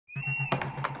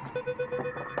Why,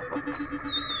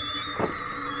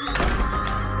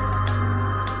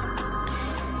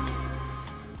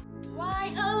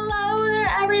 hello there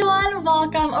everyone!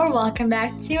 Welcome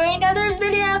back to another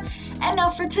video. And now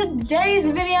for today's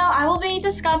video, I will be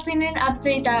discussing an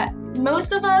update that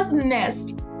most of us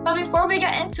missed. But before we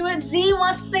get into it, Z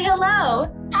wants to say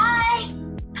hello. Hi!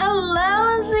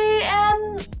 Hello, Z,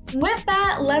 and with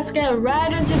that, let's get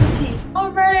right into the tea.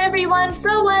 Alright everyone,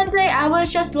 so one day I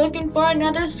was just looking for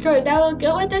another skirt that would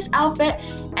go with this outfit,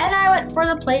 and I went for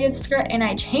the pleated skirt and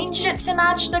I changed it to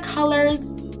match the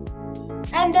colors.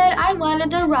 And then I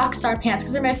wanted the Rockstar pants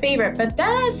because they're my favorite, but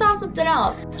then I saw something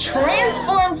else.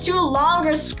 Transformed to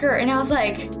longer skirt, and I was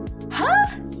like, huh?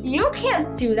 You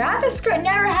can't do that. The skirt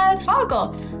never had a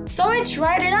toggle. So I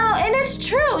tried it out, and it's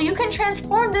true. You can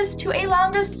transform this to a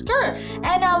longer skirt.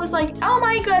 And I was like, oh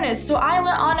my goodness. So I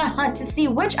went on a hunt to see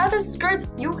which other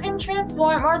skirts you can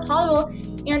transform or toggle,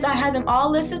 and I have them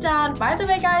all listed down. By the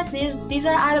way, guys, these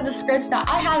are out of the skirts that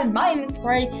I have in my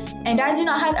inventory, and I do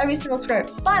not have every single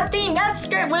skirt. But the next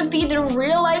skirt would be the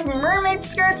real life mermaid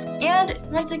skirts, and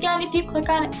once again, if you click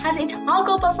on it, it has a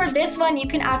toggle, but for this one, you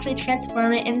can actually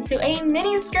transform it into a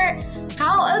mini skirt.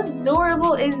 How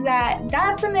adorable is that?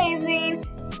 That's amazing.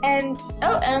 And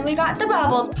oh, and we got the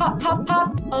bubbles. Pop, pop,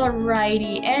 pop.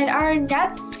 Alrighty. And our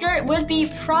next skirt would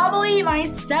be probably my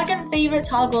second favorite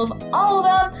toggle of all of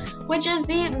them, which is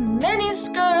the mini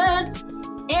skirt.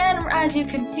 And as you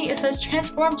can see, it says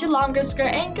transform to longer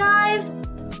skirt. And guys,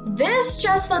 this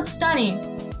just looks stunning.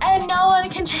 And no one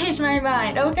can change my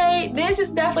mind, okay? This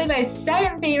is definitely my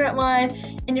second favorite one.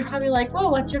 And you're probably like, whoa,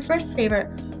 what's your first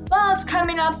favorite? Well, it's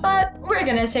coming up, but we're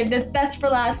gonna save the best for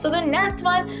last. So the next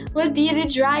one would be the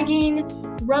Dragon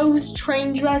Rose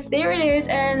train dress. There it is,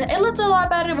 and it looks a lot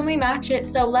better when we match it,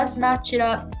 so let's match it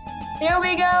up. There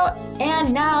we go,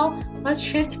 and now let's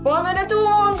transform it into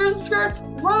longer skirts.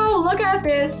 Whoa, look at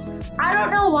this. I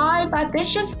don't know why, but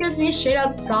this just gives me straight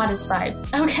up goddess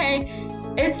vibes, okay?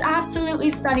 It's absolutely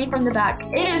stunning from the back.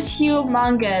 It is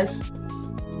humongous.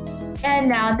 And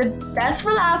now the best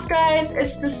for last, guys,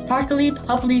 it's the Sparkly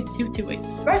Party Tutu.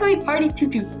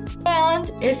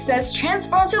 And it says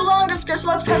transform to longer skirt, so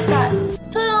let's press that.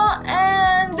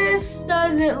 And this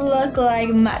doesn't look like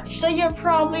much. So you're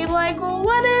probably like, well,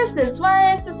 what is this?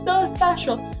 Why is this so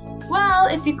special? Well,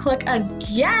 if you click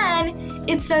again,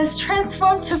 it says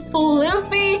transform to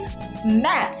floofy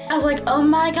mess. I was like, oh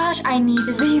my gosh, I need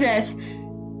to see this.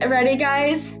 Ready,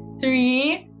 guys?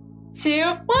 3, 2,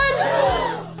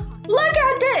 1. Look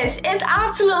at this! It's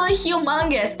absolutely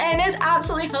humongous, and it's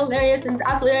absolutely hilarious, and it's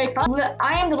absolutely fun.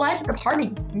 I am the life of the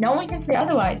party. No one can say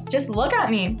otherwise. Just look at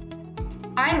me.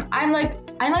 I'm like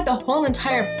the whole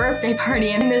entire birthday party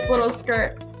in this little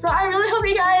skirt. So I really hope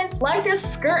you guys like this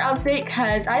skirt update,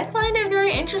 because I find it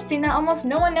very interesting that almost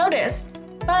no one noticed.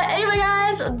 But anyway,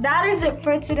 guys, that is it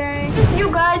for today. If you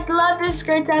guys love this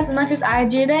skirt as much as I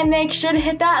do, then make sure to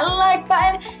hit that like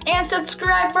button and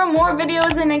subscribe for more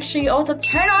videos, and make sure you also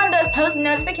turn on those post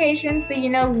notifications so you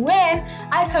know when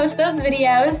I post those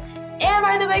videos. And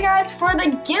by the way, guys, for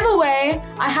the giveaway,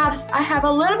 I have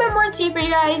a little bit more tea for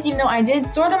you guys, even though I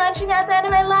did sort of mention at the end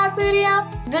of my last video.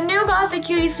 The new Gothic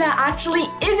Cutie set actually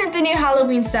isn't the new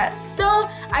Halloween set, so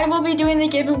I will be doing the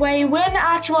giveaway when the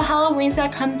actual Halloween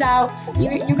set comes out.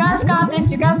 You guys got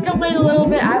this. You guys can wait a little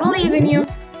bit. I believe in you,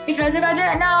 because if I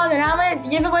did it now, then I'm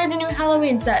gonna give away the new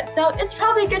Halloween set. So it's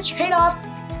probably a good trade-off.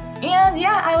 And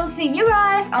yeah, I will see you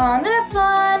guys on the next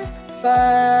one.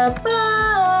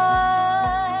 Bye-bye.